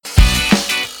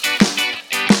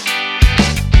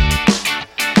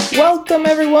Welcome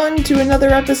everyone to another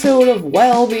episode of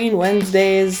Wellbeing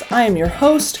Wednesdays. I am your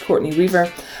host, Courtney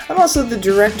Weaver. I'm also the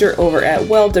director over at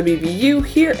Well WVU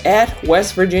here at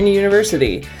West Virginia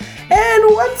University. And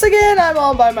once again, I'm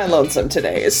all by my lonesome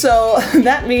today. So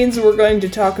that means we're going to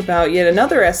talk about yet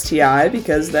another STI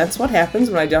because that's what happens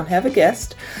when I don't have a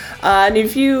guest. And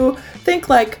if you think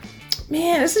like,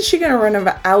 man, isn't she going to run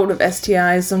out of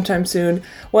STIs sometime soon?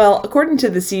 Well, according to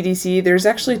the CDC, there's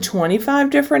actually 25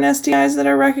 different STIs that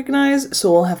are recognized, so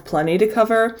we'll have plenty to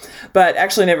cover. But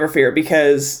actually, never fear,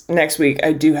 because next week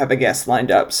I do have a guest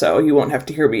lined up, so you won't have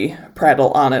to hear me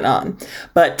prattle on and on.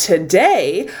 But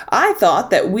today, I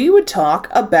thought that we would talk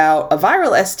about a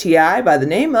viral STI by the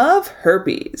name of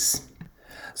herpes.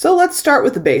 So let's start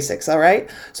with the basics, all right?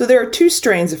 So there are two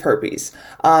strains of herpes,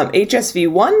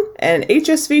 HSV1 and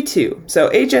HSV2. So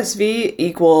HSV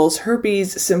equals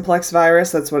herpes simplex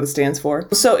virus, that's what it stands for.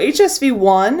 So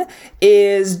HSV1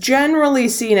 is generally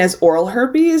seen as oral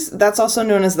herpes. That's also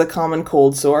known as the common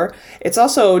cold sore. It's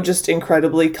also just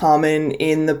incredibly common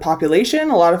in the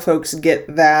population. A lot of folks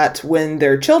get that when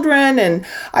they're children, and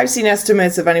I've seen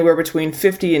estimates of anywhere between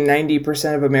 50 and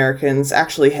 90% of Americans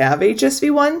actually have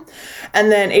HSV1.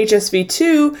 And then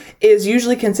HSV2 is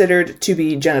usually considered to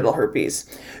be genital herpes.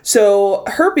 So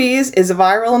herpes is a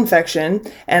viral infection,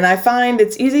 and I find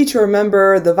it's easy to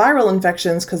remember the viral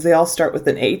infections because they all start with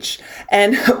an H.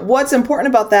 And what's important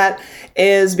about that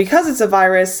is because it's a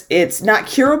virus, it's not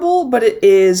curable, but it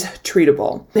is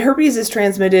treatable. Herpes is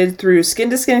transmitted through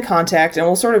skin-to-skin contact, and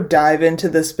we'll sort of dive into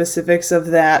the specifics of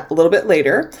that a little bit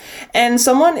later. And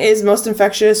someone is most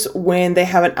infectious when they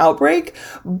have an outbreak,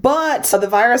 but the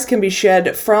virus can be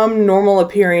shed from normal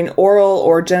appearing oral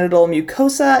or genital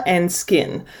mucosa and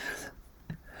skin.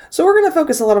 So we're going to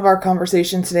focus a lot of our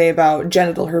conversation today about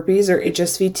genital herpes or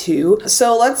HSV2.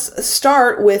 So let's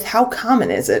start with how common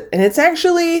is it? And it's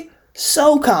actually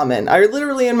so common. I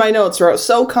literally in my notes wrote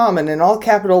so common in all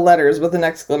capital letters with an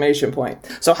exclamation point.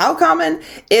 So how common?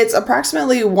 It's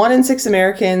approximately 1 in 6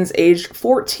 Americans aged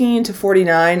 14 to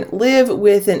 49 live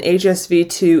with an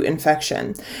HSV2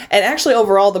 infection. And actually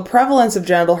overall the prevalence of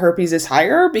genital herpes is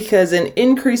higher because an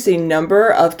increasing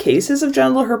number of cases of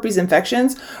genital herpes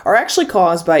infections are actually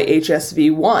caused by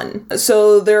HSV1.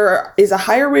 So there is a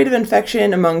higher rate of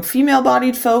infection among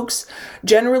female-bodied folks.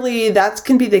 Generally, that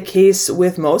can be the case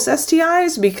with most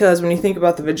STIs because when you think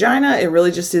about the vagina, it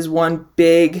really just is one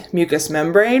big mucous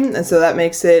membrane, and so that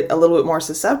makes it a little bit more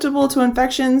susceptible to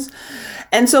infections.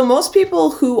 And so most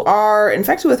people who are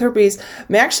infected with herpes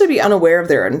may actually be unaware of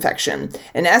their infection.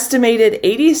 An estimated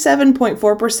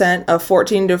 87.4% of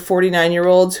 14 to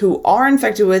 49-year-olds who are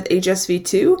infected with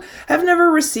HSV2 have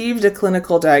never received a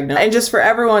clinical diagnosis. And just for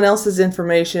everyone else's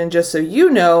information, just so you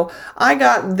know, I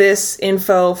got this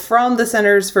info from the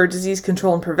Centers for Disease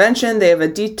Control and Prevention. They have a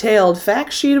detailed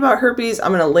fact sheet about herpes.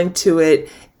 I'm going to link to it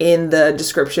in the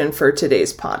description for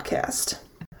today's podcast.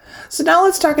 So now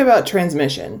let's talk about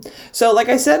transmission. So like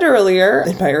I said earlier,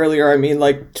 and by earlier I mean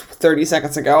like 30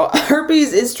 seconds ago,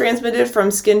 herpes is transmitted from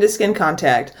skin-to-skin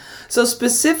contact. So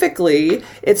specifically,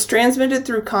 it's transmitted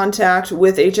through contact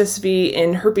with HSV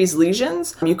in herpes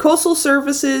lesions, mucosal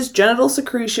surfaces, genital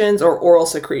secretions, or oral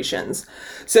secretions.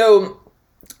 So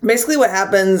basically what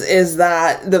happens is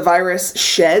that the virus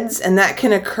sheds, and that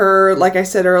can occur, like I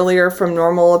said earlier, from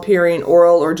normal appearing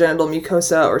oral or genital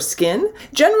mucosa or skin.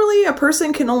 Generally, a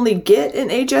person can only get an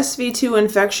HSV2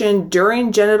 infection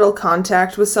during genital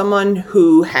contact with someone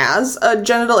who has a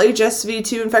genital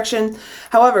HSV2 infection.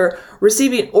 However,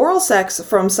 receiving oral sex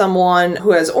from someone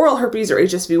who has oral herpes or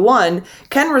HSV1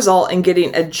 can result in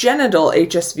getting a genital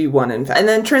HSV1 infection. And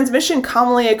then transmission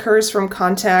commonly occurs from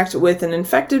contact with an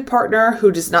infected partner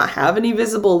who does not have any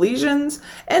visible lesions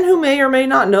and who may or may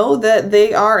not know that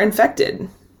they are infected.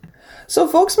 So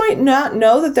folks might not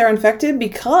know that they're infected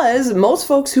because most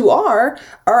folks who are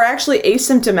actually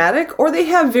asymptomatic, or they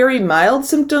have very mild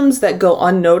symptoms that go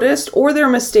unnoticed, or they're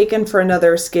mistaken for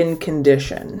another skin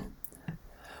condition.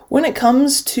 When it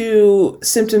comes to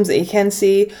symptoms that you can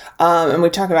see, and we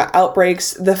talk about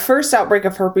outbreaks, the first outbreak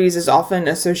of herpes is often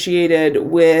associated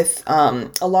with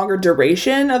a longer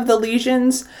duration of the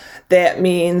lesions. That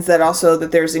means that also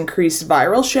that there's increased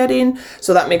viral shedding,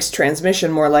 so that makes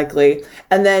transmission more likely.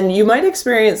 And then you might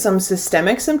experience some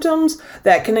systemic symptoms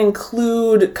that can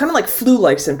include kind of like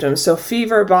flu-like symptoms, so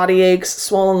fever, body aches,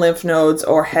 swollen lymph nodes,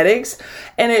 or headaches.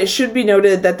 And it should be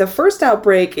noted that the first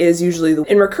outbreak is usually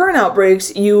in recurrent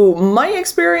outbreaks, you might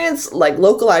experience like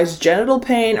localized genital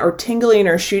pain or tingling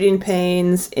or shooting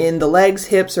pains in the legs,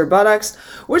 hips, or buttocks,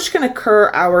 which can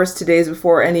occur hours to days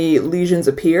before any lesions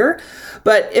appear.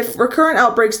 But if recurrent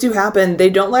outbreaks do happen, they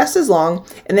don't last as long,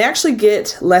 and they actually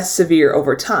get less severe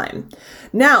over time.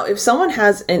 Now, if someone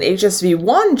has an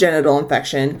HSV-1 genital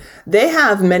infection, they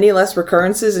have many less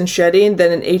recurrences and shedding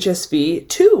than an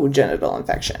HSV-2 genital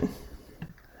infection.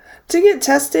 To get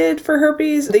tested for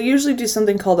herpes, they usually do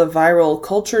something called a viral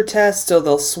culture test, so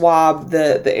they'll swab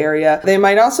the area. They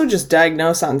might also just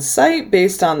diagnose on site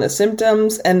based on the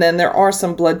symptoms, and then there are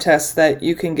some blood tests that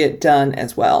you can get done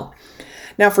as well.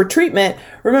 Now for treatment,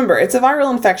 remember, it's a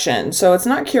viral infection, so it's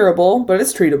not curable, but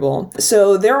it's treatable.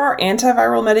 So there are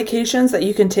antiviral medications that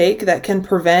you can take that can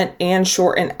prevent and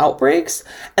shorten outbreaks.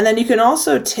 And then you can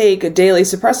also take a daily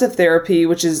suppressive therapy,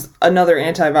 which is another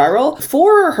antiviral,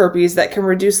 for herpes that can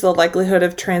reduce the likelihood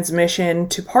of transmission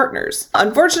to partners.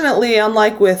 Unfortunately,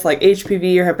 unlike with like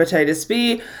HPV or hepatitis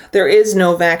B, there is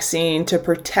no vaccine to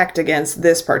protect against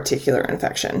this particular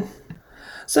infection.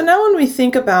 So now when we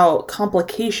think about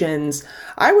complications,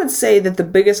 I would say that the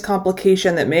biggest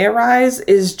complication that may arise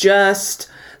is just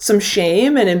some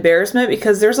shame and embarrassment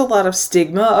because there's a lot of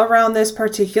stigma around this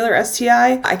particular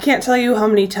STI. I can't tell you how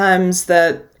many times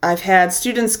that I've had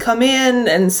students come in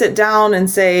and sit down and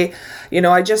say,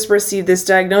 I just received this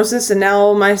diagnosis and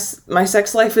now my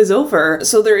sex life is over.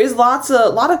 So there is a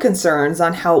lot of concerns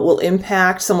on how it will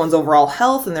impact someone's overall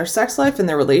health and their sex life and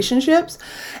their relationships.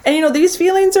 And, these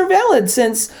feelings are valid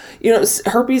since,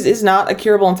 herpes is not a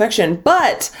curable infection.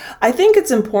 But I think it's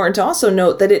important to also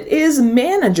note that it is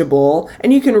manageable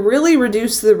and you can really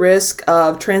reduce the risk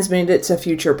of transmitting it to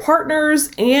future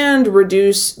partners and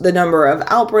reduce the number of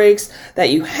outbreaks that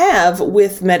you have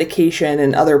with medication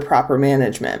and other proper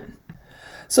management.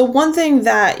 So one thing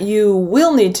that you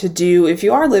will need to do if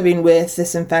you are living with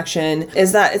this infection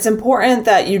is that it's important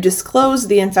that you disclose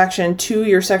the infection to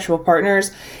your sexual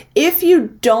partners. If you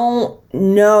don't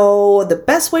know the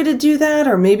best way to do that,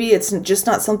 or maybe it's just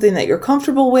not something that you're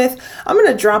comfortable with, I'm going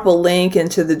to drop a link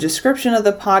into the description of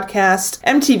the podcast.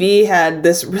 MTV had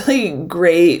this really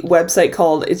great website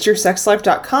called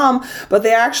it'syoursexlife.com, but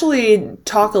they actually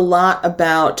talk a lot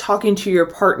about talking to your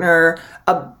partner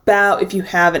about if you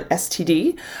have an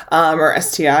STD, or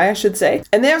STI, I should say.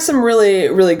 And they have some really,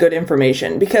 really good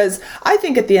information because I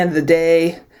think at the end of the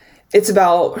day, it's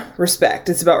about respect.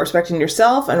 It's about respecting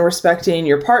yourself and respecting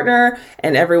your partner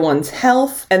and everyone's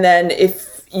health. And then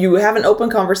if you have an open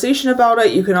conversation about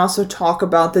it, you can also talk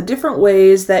about the different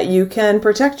ways that you can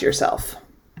protect yourself.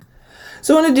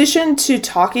 So in addition to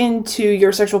talking to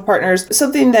your sexual partners,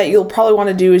 something that you'll probably want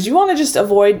to do is you want to just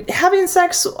avoid having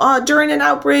sex during an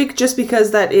outbreak, just because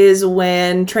that is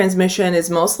when transmission is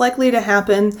most likely to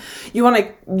happen. You want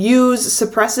to use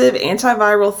suppressive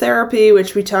antiviral therapy,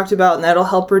 which we talked about, and that'll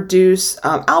help reduce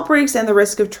outbreaks and the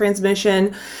risk of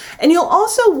transmission. And you'll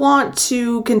also want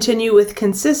to continue with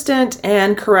consistent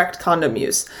and correct condom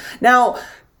use. Now,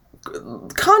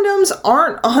 condoms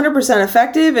aren't 100%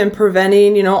 effective in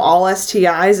preventing, all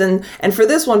STIs. And for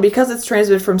this one, because it's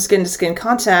transmitted from skin to skin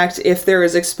contact, if there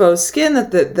is exposed skin,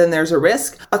 then there's a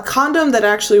risk. A condom that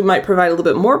actually might provide a little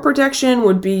bit more protection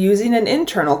would be using an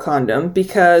internal condom,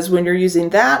 because when you're using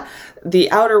that,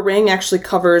 the outer ring actually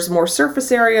covers more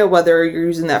surface area, whether you're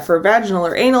using that for vaginal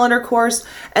or anal intercourse,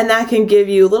 and that can give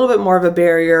you a little bit more of a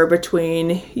barrier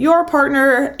between your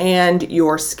partner and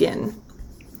your skin.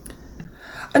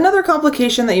 Another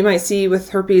complication that you might see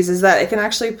with herpes is that it can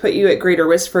actually put you at greater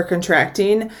risk for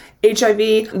contracting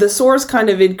HIV. The sores kind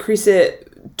of increase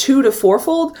it 2 to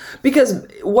 4-fold, because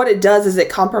what it does is it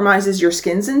compromises your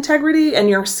skin's integrity, and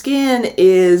your skin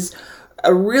is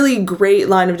a really great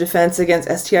line of defense against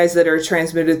STIs that are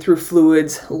transmitted through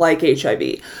fluids like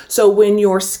HIV. So when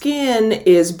your skin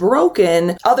is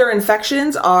broken, other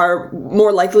infections are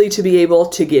more likely to be able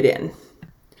to get in.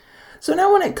 So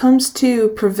now when it comes to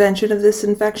prevention of this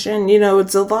infection,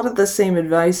 it's a lot of the same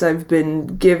advice I've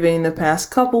been giving the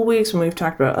past couple weeks when we've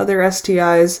talked about other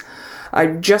STIs. I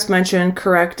just mentioned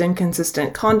correct and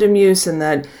consistent condom use, and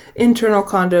that internal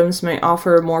condoms may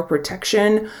offer more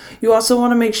protection. You also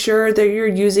want to make sure that you're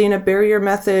using a barrier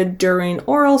method during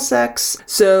oral sex,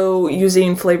 so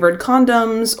using flavored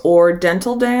condoms or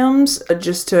dental dams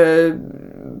just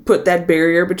to put that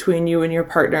barrier between you and your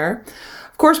partner.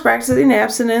 Of course, practicing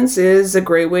abstinence is a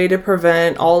great way to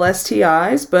prevent all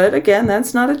STIs, but again,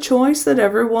 that's not a choice that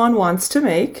everyone wants to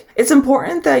make. It's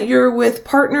important that you're with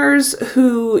partners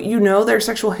who know their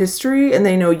sexual history and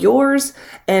they know yours.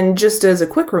 And just as a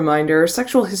quick reminder,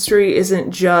 sexual history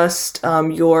isn't just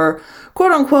your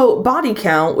quote unquote body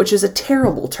count, which is a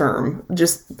terrible term.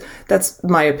 Just, that's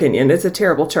my opinion. It's a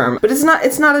terrible term, but it's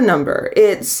not a number.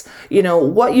 It's,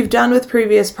 what you've done with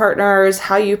previous partners,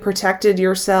 how you protected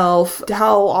yourself,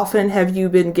 how often have you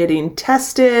been getting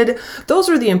tested. Those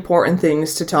are the important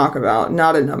things to talk about,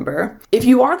 not a number. If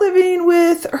you are living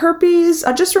with herpes,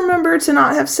 just remember to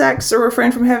not have sex or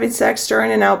refrain from having sex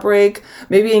during an outbreak.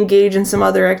 Maybe engage in some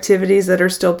other activities that are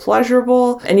still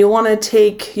pleasurable. And you'll want to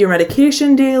take your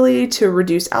medication daily to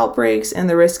reduce outbreaks and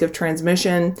the risk of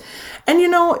transmission. And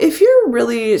if you're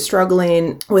really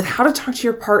struggling with how to talk to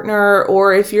your partner,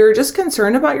 or if you're just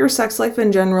concerned about your sex life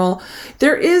in general,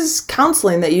 there is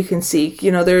counseling that you can seek. We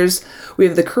have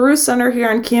the Carews Center here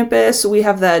on campus. We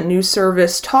have that new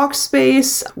service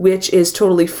Talkspace, which is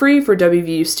totally free for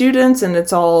WVU students, and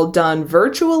it's all done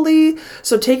virtually.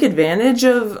 So take advantage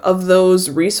of those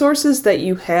resources that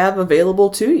you have available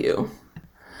to you.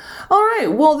 All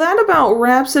right, well, that about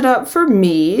wraps it up for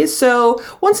me. So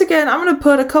once again, I'm going to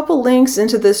put a couple links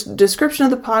into this description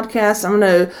of the podcast. I'm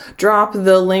going to drop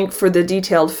the link for the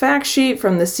detailed fact sheet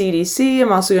from the CDC.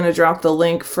 I'm also going to drop the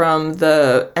link from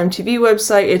the MTV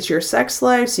website, It's Your Sex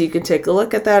Life, so you can take a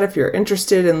look at that if you're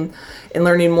interested in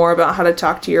learning more about how to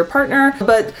talk to your partner.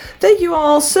 But thank you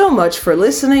all so much for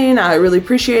listening. I really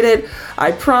appreciate it.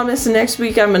 I promise next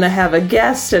week I'm going to have a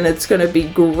guest, and it's going to be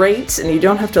great, and you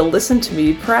don't have to listen to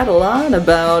me prattle on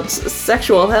about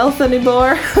sexual health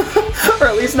anymore, or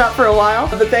at least not for a while.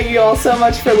 But thank you all so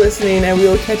much for listening, and we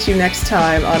will catch you next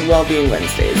time on Wellbeing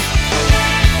Wednesdays.